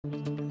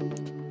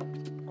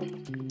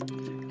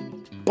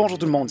Bonjour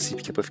tout le monde, ici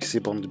Pika Fixé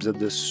pour un épisode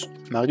de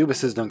Mario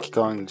vs Donkey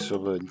Kong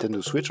sur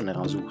Nintendo Switch. On est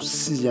rendu au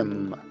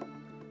 6e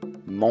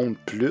monde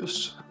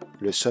plus,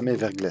 le sommet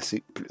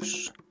verglacé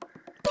plus.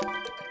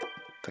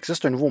 Fait que ça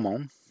c'est un nouveau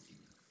monde.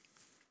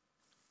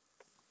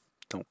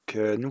 Donc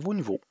nouveau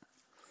niveau.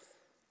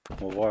 On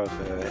va voir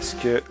est-ce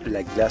que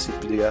la glace est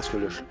plus dégueulasse que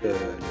le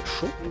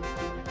chaud.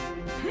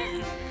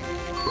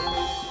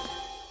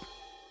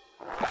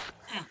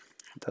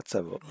 Peut-être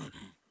ça va.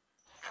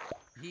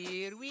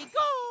 Here we go!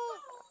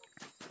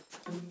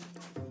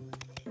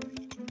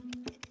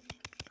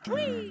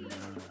 Whee!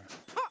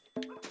 Ha!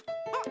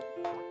 Ha!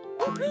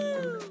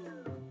 Woohoo!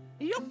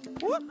 Yup!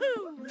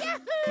 Woohoo!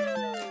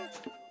 Yahoo!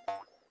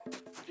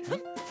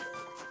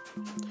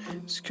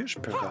 Est-ce que je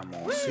peux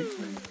ramasser?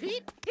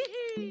 Whee!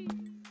 Hee!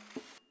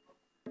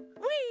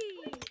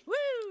 Whee!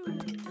 Woo!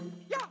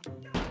 Ya!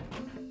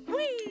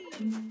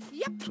 Whee!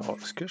 Yep! Genre,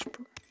 est-ce que je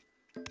peux?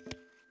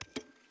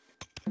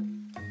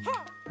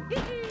 Ha! Hee!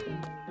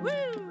 Woo! Woo!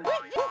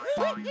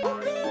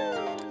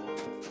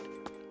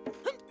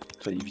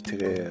 Ça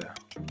éviterait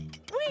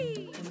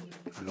Whee!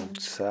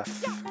 l'autre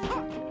saf.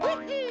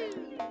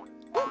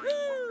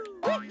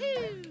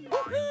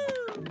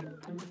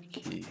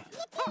 Qui...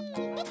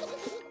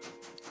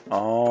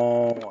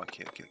 Oh,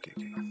 ok.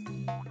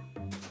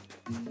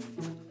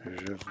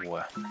 Je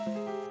vois.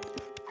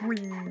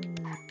 Oui.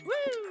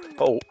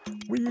 Oh,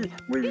 oui.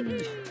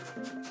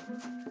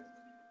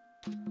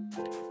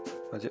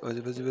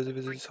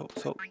 Vas-y,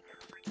 saute. Ok.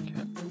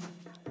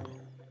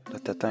 Là,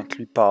 t'attends que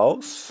lui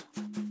passe.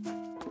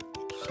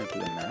 Tout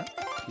simplement.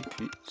 Et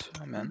puis,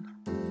 tu emmènes.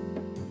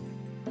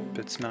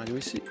 Petit Mario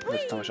ici. Là,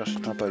 tu t'en vas chercher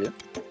le trampoline.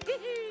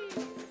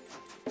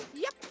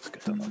 Est-ce que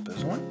t'en as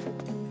besoin?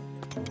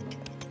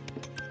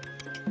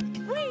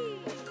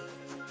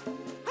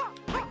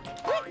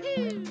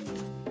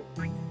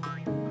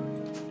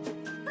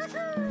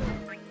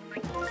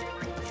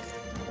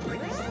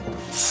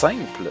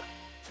 Simple,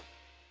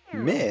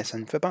 mais ça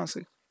nous fait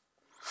penser.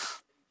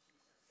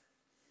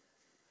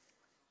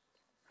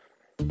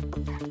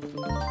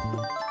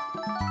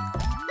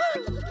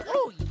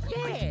 Oh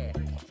yeah!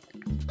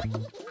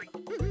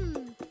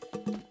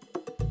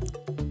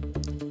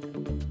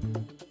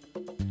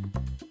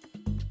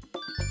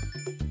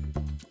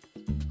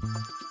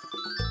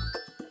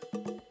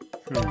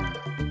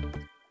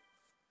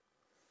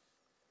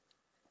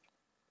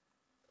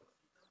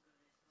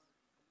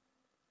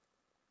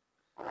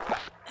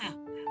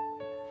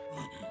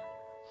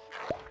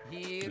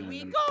 Here we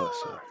J'aime go! pas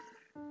ça.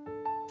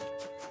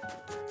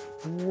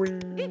 Oui.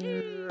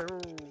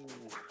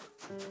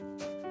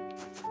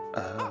 Oh.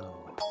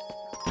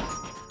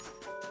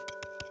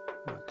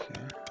 Ok.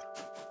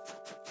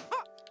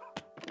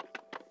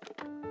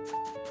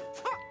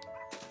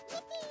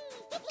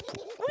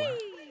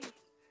 Whee!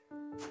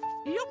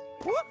 Yup!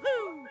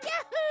 Woohoo!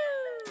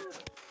 Yahoo!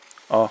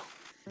 Oh,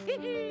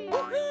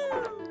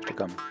 Woohoo! c'est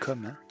comme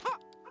comment?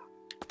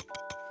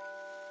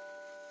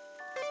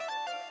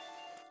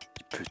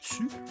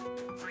 Peux-tu?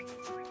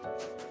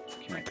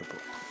 Ok, mais pas.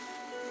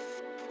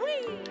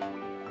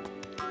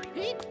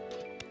 Whee!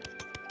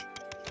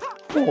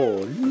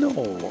 Oh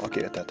non! Ok,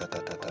 attends.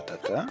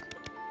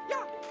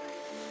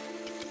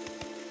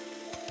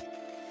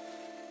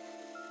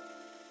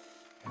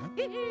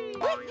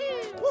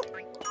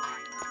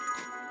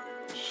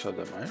 Ça de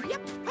même.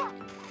 Yep!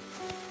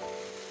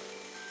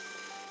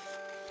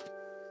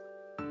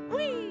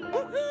 Whee!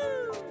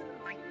 Woohoo!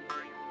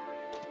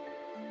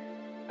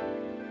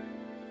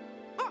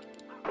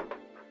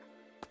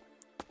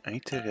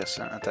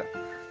 Intéressant. Attends.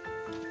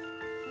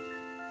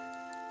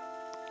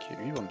 Ok,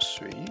 lui il va me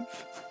suivre.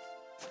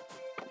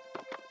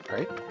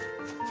 Right?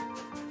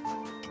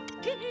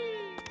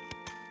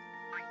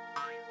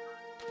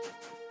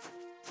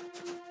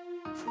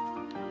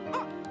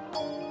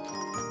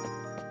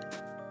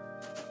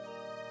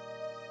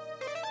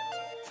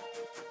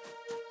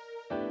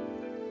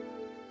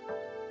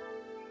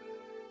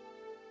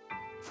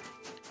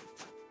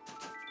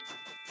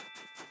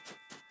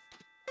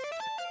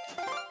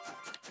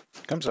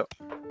 Comme ça.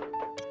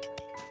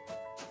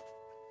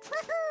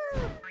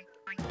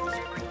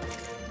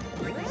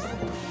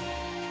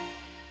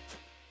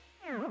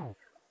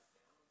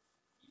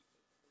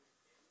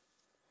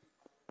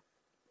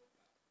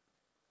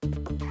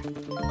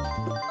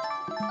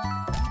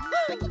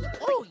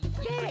 Oh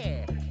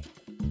yeah!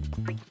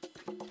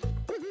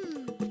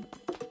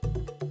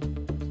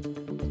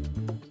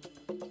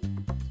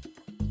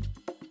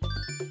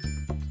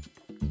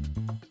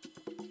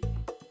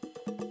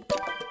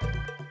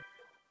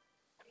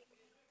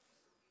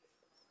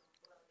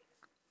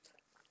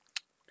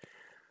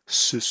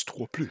 Six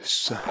 3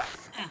 plus.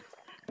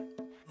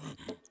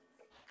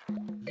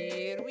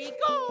 Here we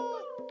go!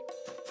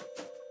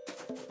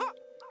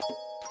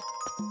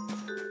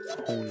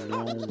 Oh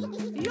non.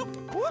 Yup!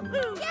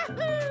 Woohoo!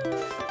 Yahoo!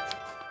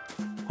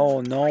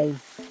 Oh non.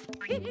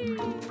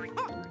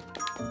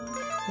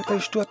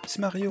 Dépêche-toi, petit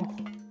Mario.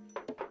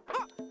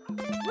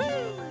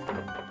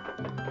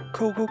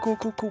 Go.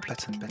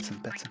 Patine.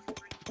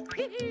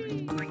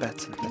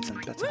 Patine, patine,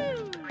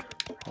 patine.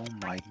 Oh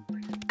my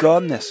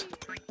goodness.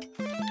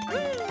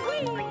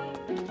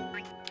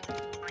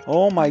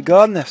 Oh my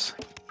goodness.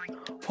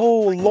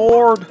 Oh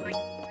Lord.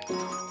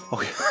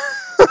 Ok.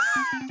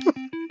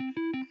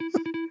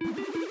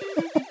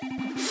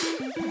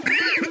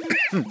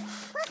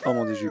 Oh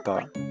mon Dieu, j'ai eu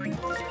peur.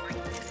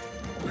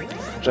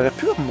 J'aurais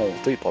pu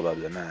remonter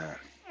probablement.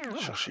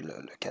 Chercher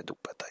le cadeau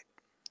peut-être.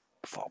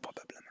 Fort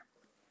probablement.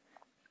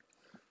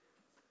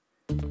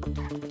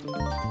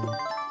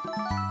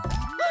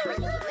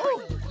 Oh,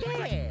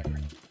 yeah.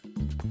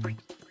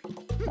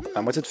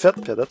 La moitié de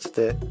fête, puis à date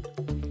c'était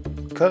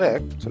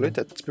correct. Celui-là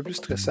était un petit peu plus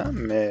stressant,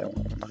 mais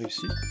on a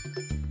réussi.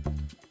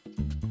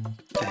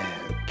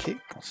 Ok,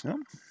 continuons.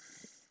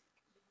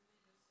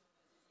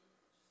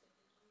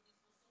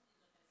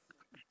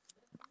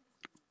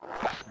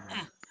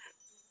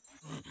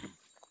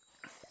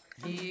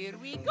 Here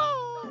we go.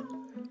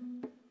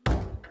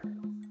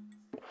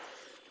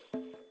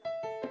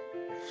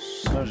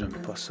 Ça,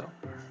 j'aime pas ça.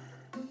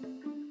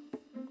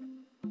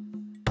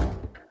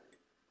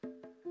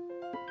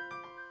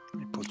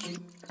 Mais pas du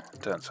tout.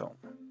 Attention.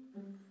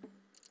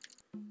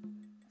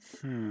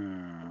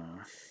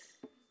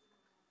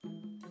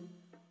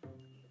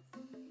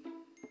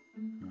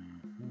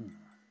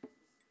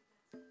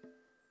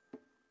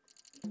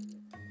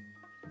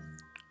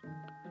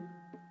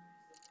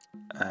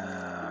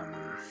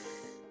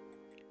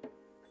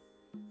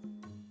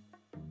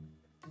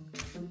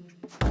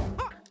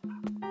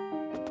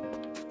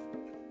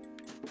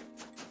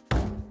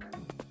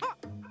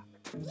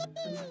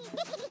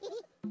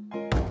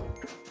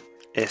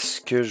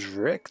 Est-ce que je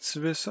veux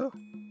activer ça?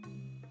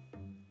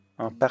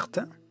 En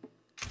partant?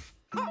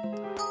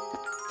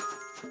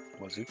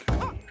 Vas-y.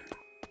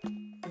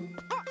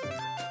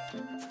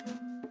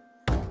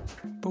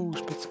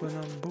 Bouge, petit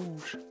bonhomme,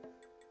 bouge.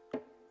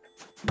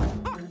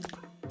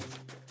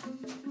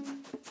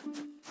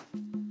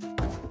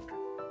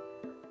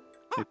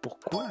 Mais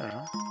pourquoi,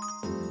 hein?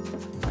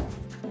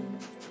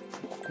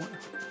 Pourquoi?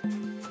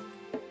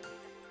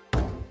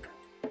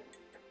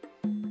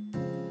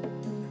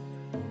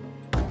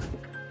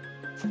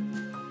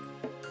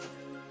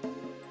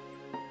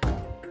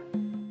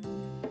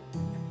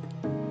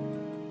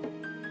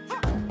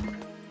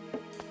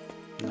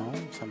 Non,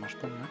 ça marche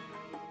pas, non?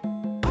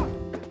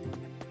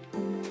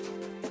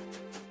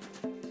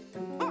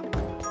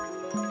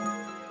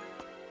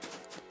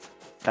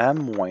 À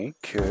moins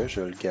que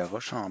je le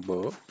garoche en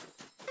bas.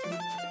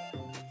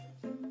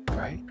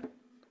 Right?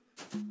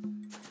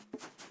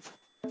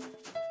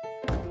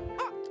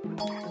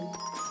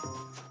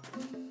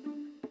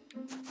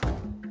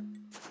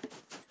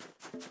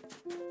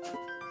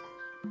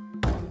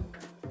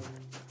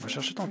 On va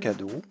chercher ton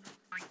cadeau.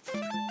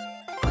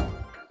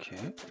 Ok.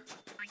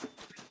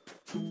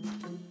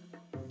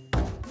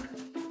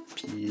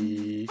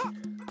 Puis...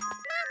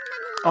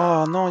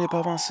 Oh non, il n'a pas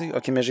avancé.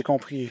 Ok, mais j'ai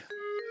compris.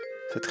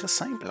 C'est très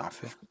simple, en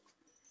fait.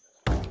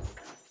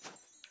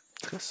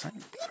 Très simple.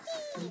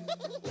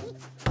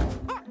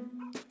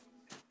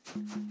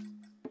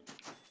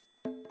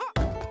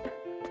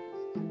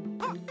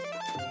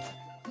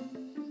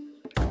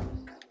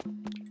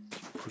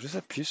 Il faut juste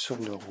appuyer sur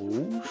le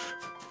rouge.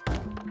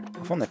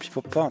 Enfin, on n'appuie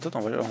pas en tout, on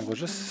va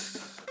juste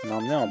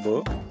l'emmener en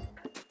bas.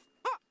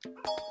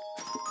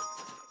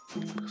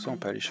 Pour ça, on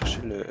peut aller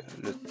chercher le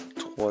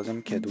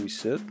troisième cadeau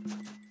ici.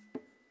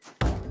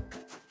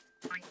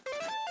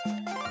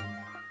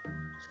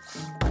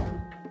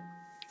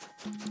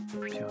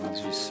 Puis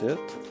rendu ici.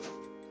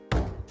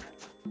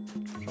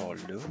 Genre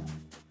là.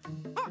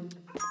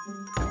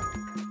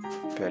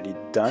 Puis aller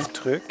dans le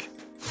truc.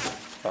 Ça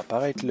va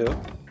apparaître là.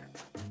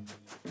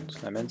 Tu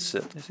l'amènes ici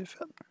et c'est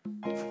fait.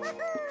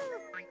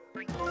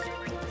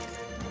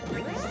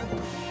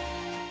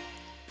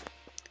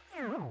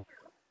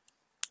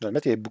 Je vais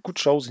admettre qu'il y a beaucoup de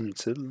choses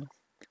inutiles. Là.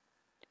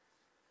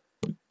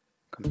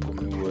 Comme pour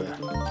nous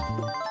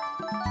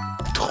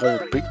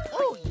tromper.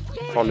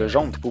 Alors le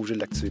jaune, t'es pas obligé de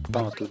l'activer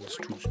pas en tout, du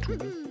tout, du tout.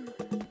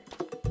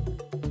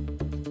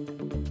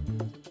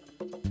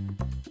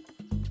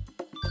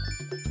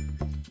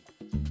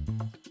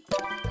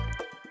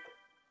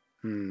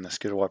 Est-ce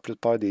que je vais avoir plus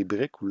peur des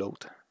briques ou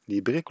l'autre? Les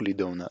briques ou les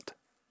donuts?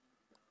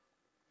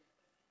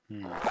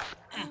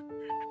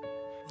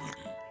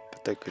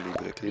 Peut-être que les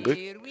briques. Les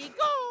briques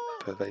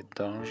peuvent être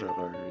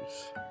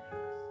dangereuses.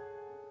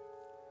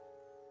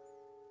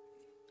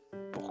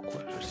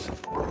 Pourquoi? Je sais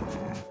pas.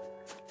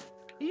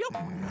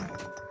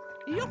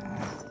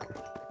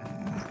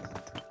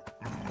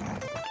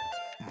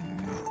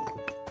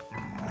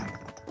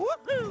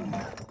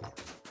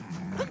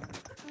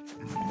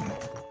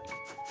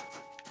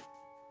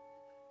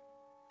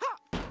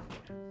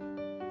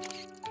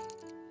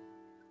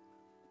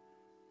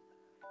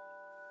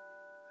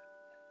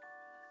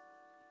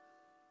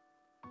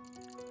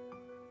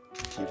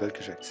 Ils veulent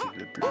que j'active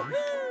le bleu.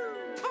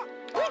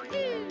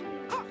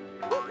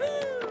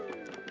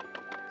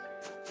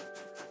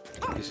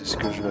 Et c'est ce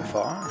que je vais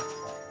faire.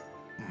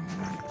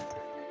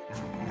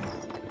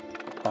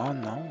 Oh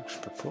non, je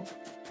peux pas.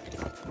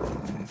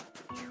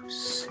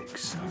 C'est que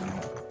ça.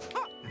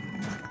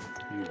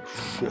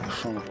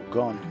 cherche un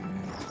gun.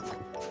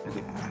 Ok.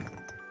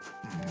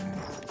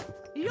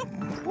 Yup,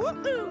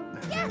 woohoo,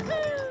 yahoo!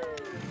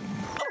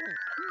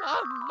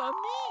 Oh, mamma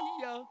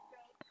mia!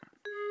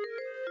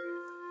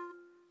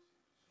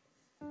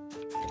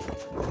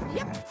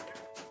 Yep.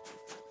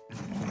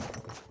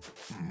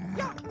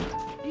 Yeah.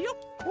 Yup,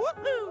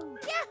 woohoo,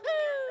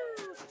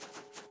 yahoo!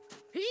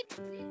 Heat.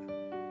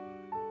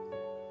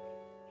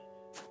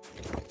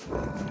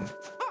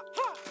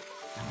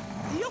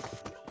 Yup.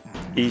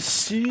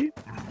 Ici,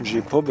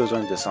 j'ai pas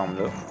besoin de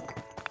descendre là.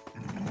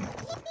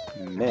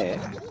 Mais...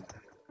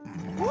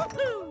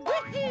 Woohoo,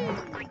 woohoo!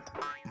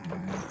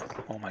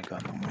 Oh my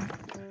god.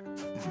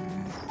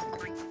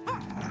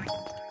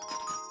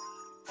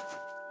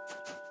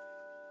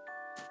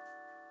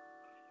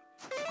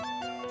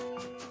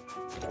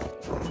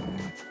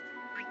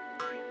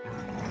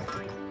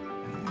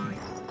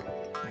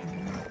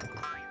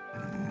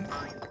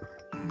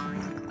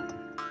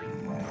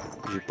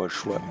 J'ai pas le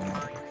choix.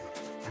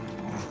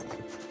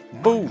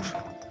 Bouge!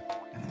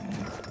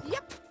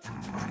 Yep.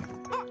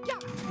 Oh, yeah.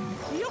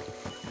 Yup.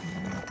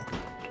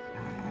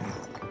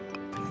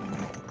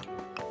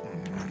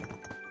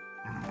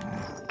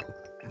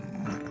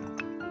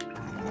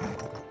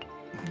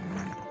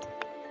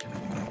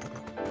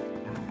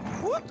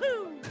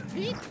 Woohoo!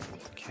 Heat.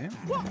 Ok.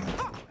 Whoa,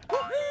 ah,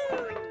 woohoo!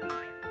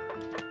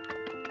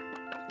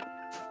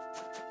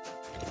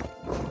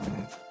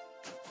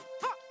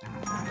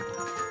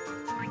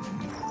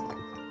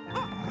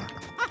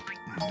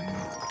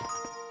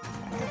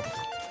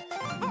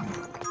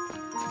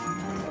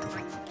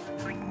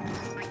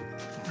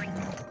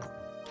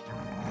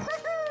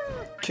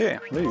 Ok, là,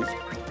 il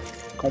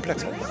est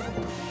complexe.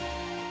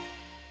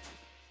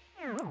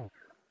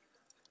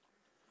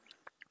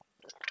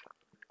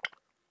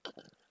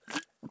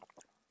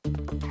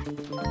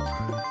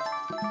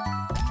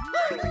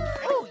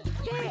 Oh,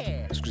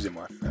 yeah!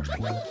 Excusez-moi.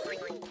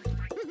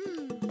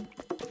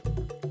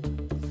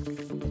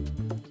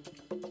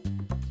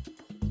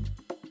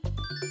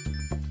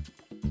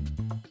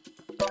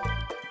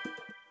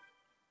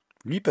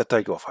 Lui,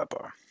 peut-être qu'il va faire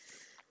peur.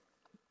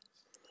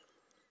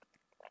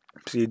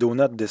 Puis les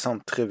donuts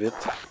descendent très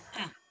vite.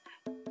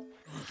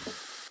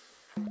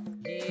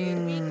 Here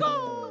we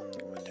go!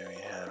 What do we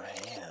have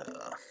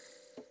here?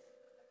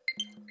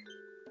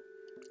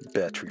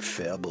 Battery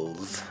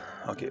fables.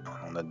 Ok,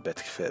 on a de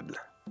batterie faible.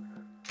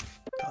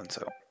 Attends une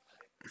seconde.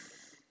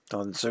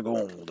 Attends une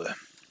seconde.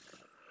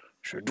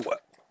 Je dois.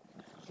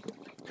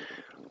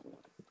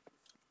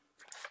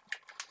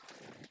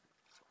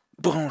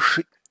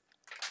 Brancher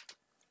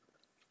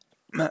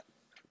ma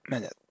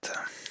manette.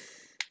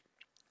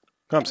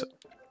 Comme ça.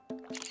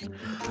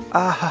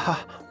 Ah ah ah!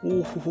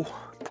 Oh, oh, oh.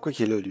 Pourquoi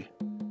il est là, lui?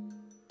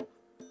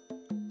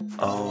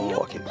 Oh,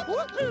 ok.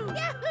 Woohoo!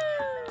 Yahoo!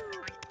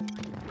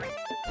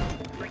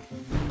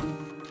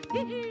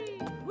 Hee-hee!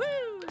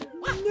 Woo!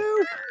 Wah! No!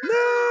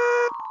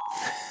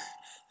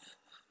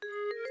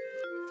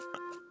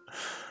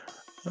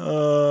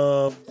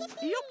 No!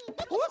 Yup!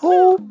 Oh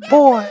Woohoo!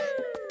 boy!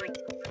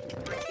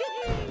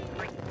 Hee-hee!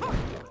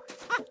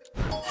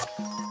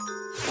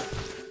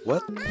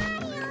 What?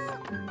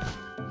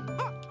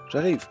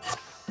 J'arrive.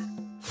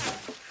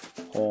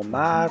 Oh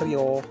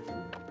Mario.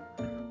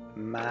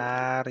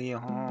 Mario.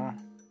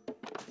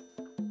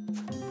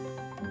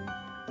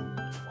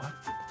 What?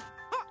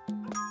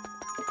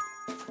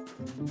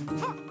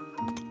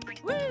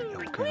 Woo! Il n'y a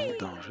aucun autre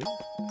danger.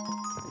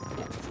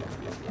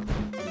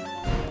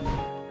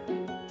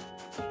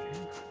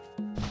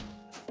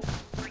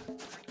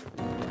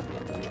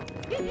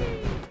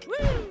 Hee-hee!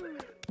 Woo!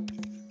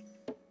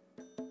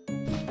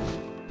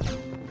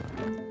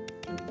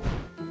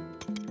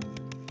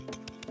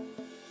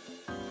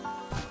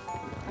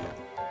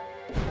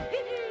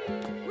 Hee-hee!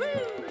 Woo!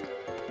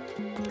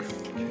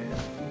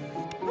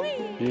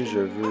 Whee! Et je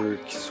veux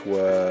qu'il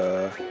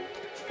soit...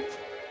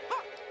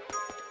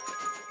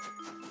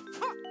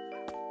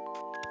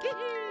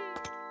 Hee-hee!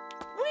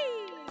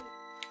 Whee!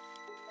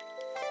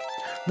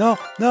 Non!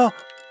 Non!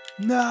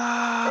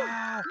 Non!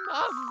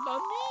 Mamma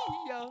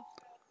mia!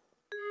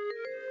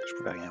 Je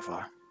pouvais rien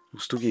faire.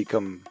 Aussitôt qu'il est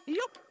comme... Yup!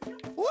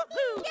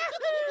 Woohoo!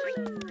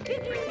 Yahoo!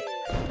 Hee-hee!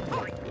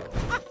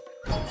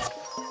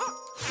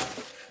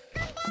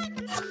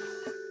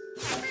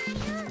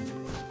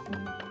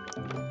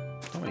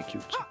 Oh, mais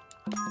cute, ça.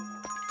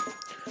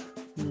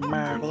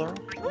 Mario.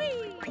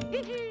 Whee!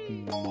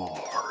 Hee-hee!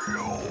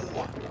 Mario.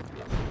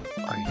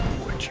 I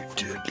know what you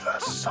did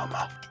last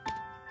summer.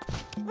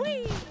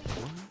 Whee!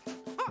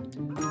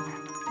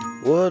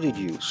 What did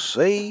you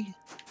say?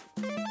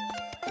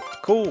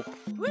 Cool.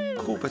 Woo!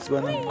 Cool, petit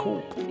bonhomme.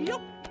 Cool.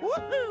 Yup!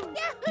 Woohoo!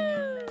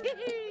 Yahoo!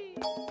 Hee-hee!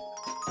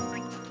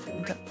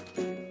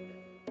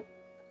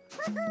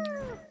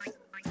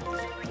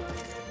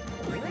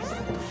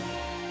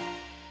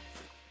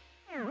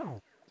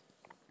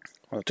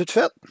 On a tout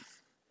fait.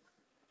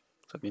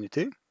 Ça a bien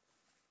été.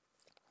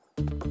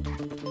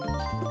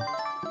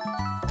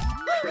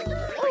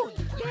 Oh,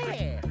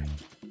 yeah!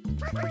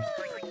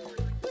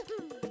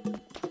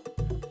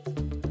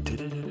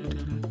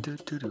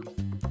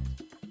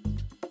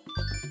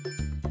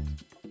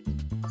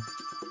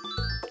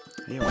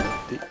 Et on a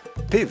des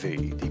PV,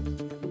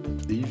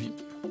 des vies.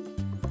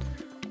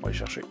 On va les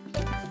chercher.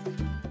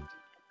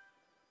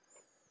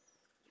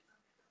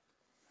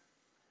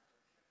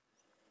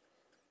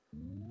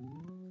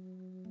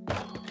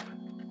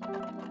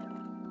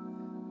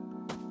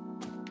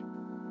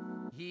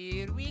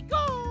 Here we go.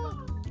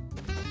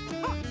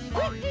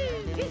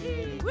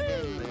 Wee-hee,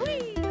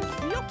 wee-wee.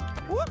 Yup,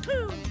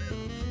 woohoo.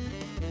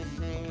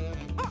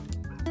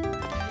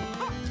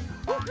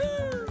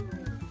 Woohoo.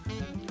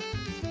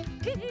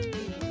 Hee-hee.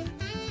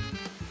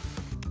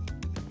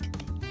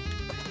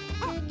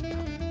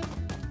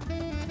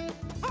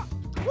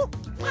 Woo,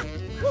 woo.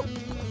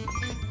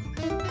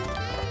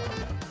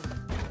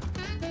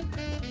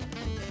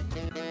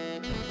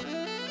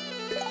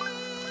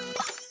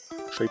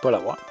 Je ne vais pas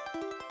l'avoir.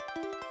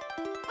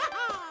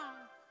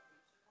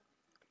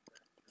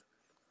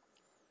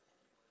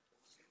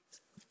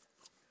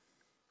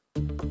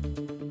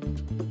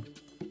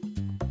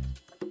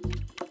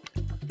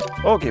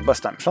 Ok, boss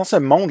time. Je pense que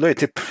ce monde-là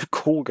était plus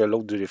court que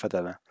l'autre que j'ai fait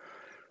avant.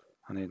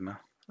 Honnêtement.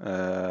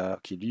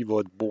 Ok, lui, il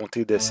va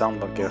monter, descendre,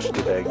 va cacher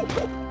des bagues.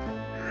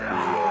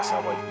 Et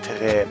ça va être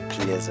très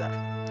plaisant.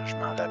 Je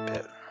m'en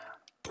rappelle.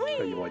 Là, il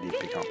va y avoir des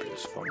pics en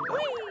plus. Formidable.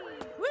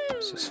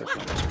 C'est ça qu'on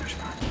a je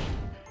pense.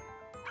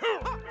 Oh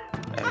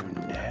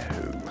no.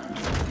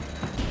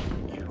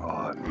 You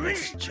are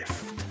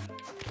mischief.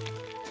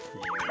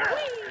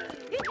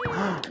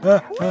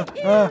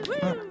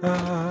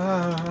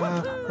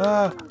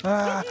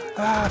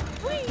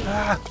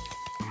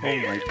 Oh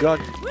my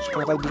god, je suis pas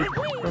capable de bouger,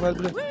 pas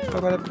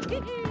capable de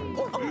bouger.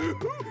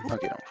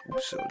 Ok, non, je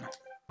coupe ça là.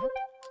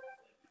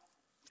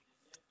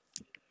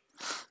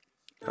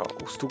 Alors,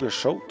 aussitôt que je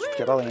saute, je suis plus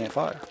capable de rien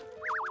faire.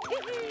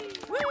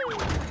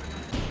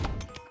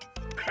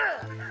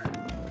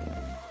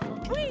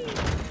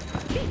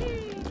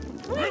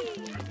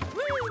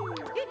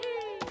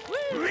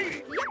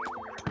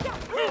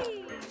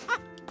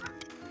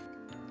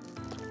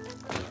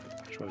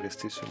 Je vais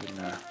rester sur une...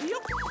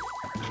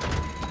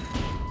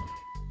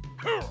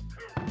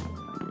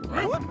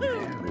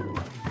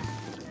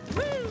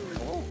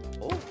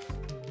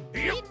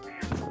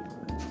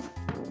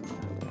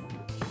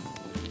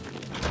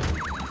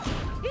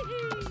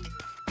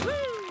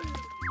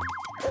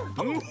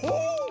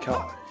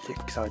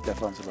 Calique, ça va être la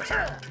fun, ça va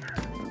ça.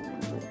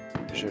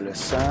 Je le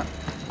sens.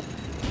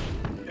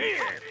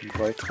 Il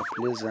va être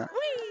plaisant.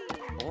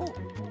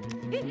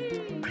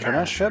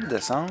 Comment je fais de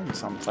descendre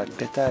sans me faire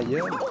péter à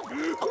gueule?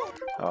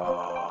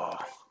 Oh.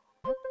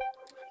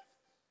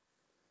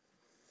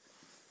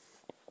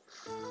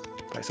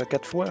 Faire ça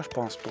 4 fois, je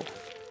pense pas.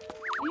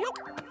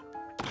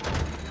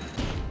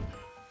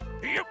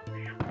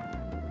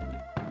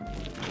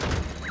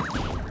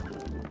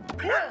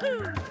 Ah,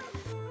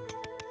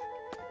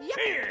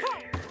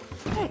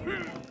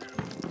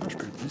 je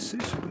peux le glisser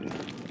sur lui.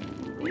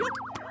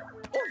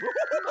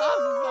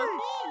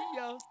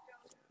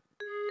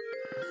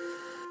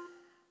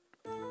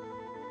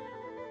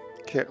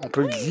 Ok, on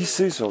peut le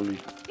glisser sur lui.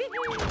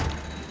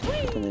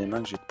 C'est un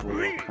élément que j'ai pas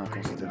pris en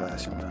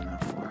considération la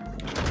dernière fois.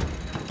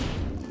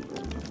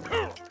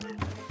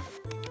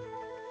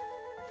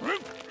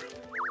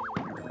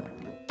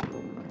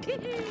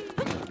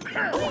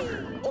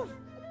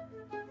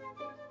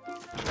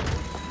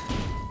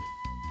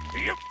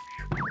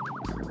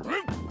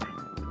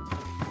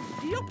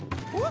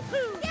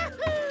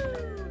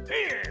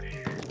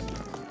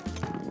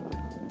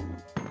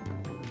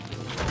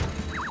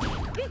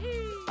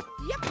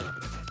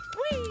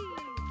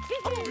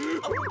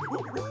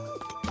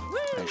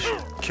 Je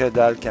suis que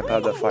dalle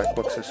capable de faire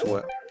quoi que ce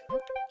soit.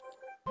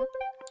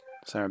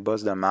 C'est un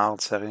boss de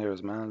marde,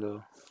 sérieusement, là.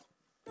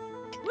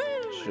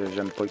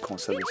 J'aime pas le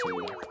concept de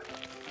celui-là.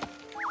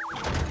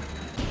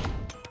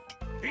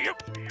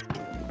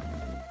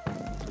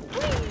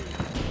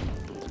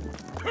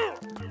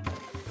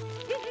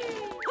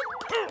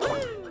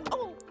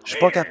 Je suis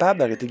pas capable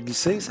d'arrêter de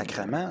glisser,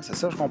 sacrément. C'est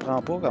ça, je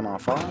comprends pas comment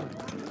faire.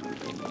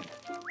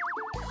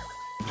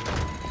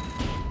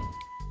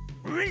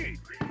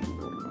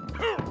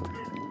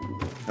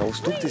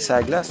 Aussitôt que t'es sur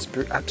la glace, tu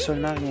peux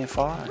absolument rien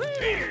faire.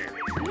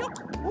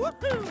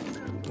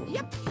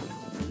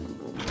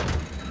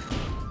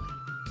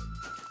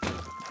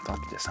 Attends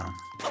qu'il descende.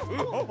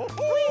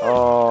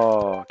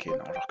 Oh, ok,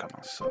 non, je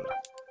recommence ça, là.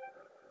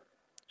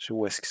 Je sais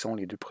où est-ce qu'ils sont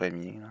les deux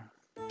premiers, là.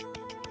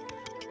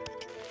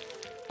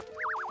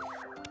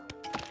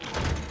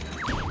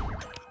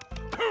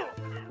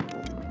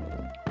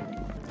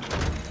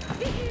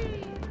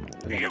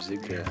 La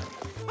musique...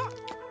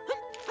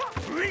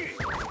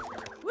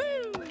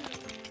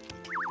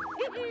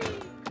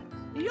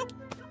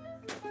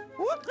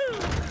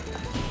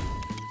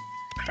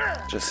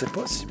 Je sais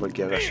pas s'il va le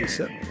garocher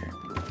ça.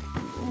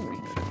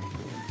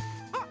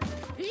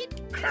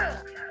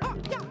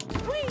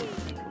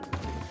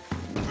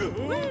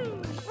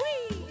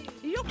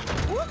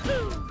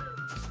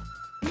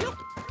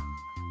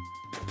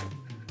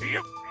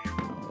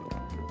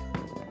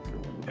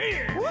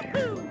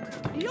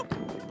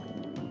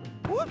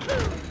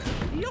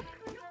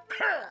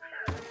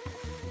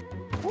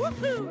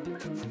 Woohoo!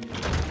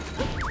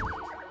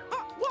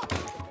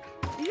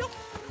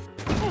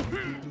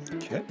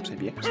 Ok, c'est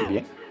bien, c'est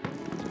bien.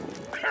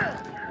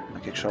 On a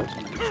quelque chose, on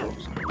a quelque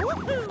chose.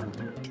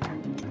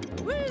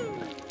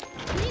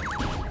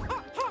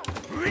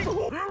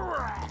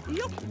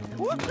 Je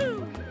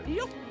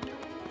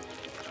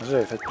pense que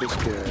j'avais fait plus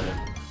que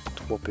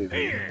 3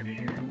 PV.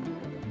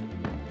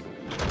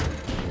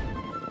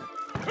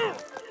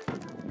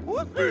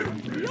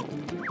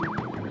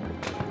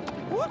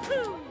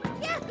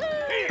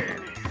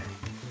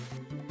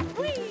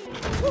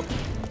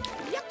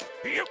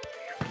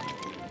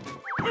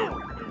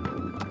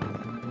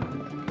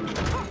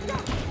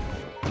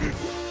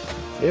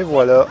 Et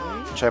voilà.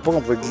 Je savais pas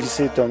qu'on pouvait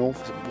glisser les tonneaux.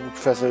 C'est beaucoup plus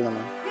facile maintenant.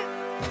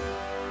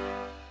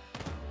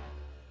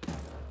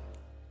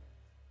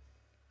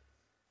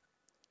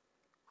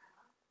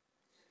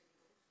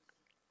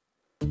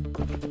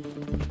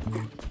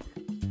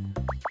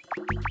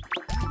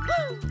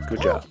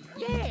 Good job.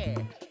 Yeah!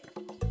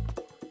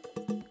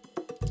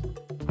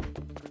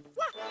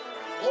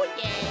 Oh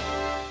yeah!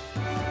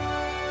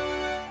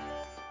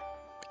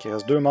 Il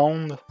reste 2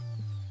 mondes.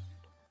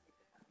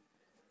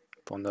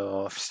 Puis on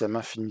a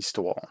officiellement fini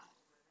l'histoire.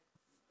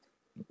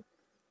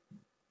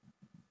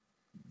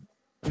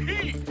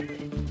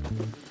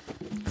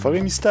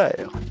 Forêt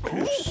mystère.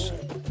 Plus.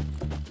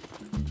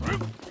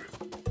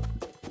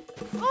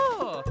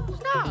 Oh!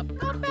 Stop!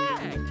 Come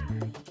back!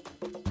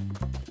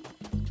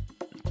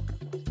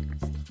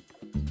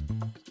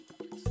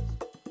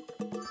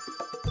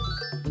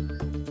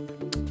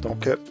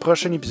 Donc,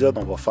 prochain épisode,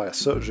 on va faire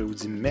ça. Je vous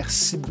dis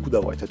merci beaucoup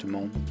d'avoir été tout le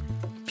monde.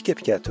 Pika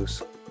pika à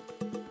tous.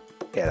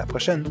 Et à la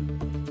prochaine!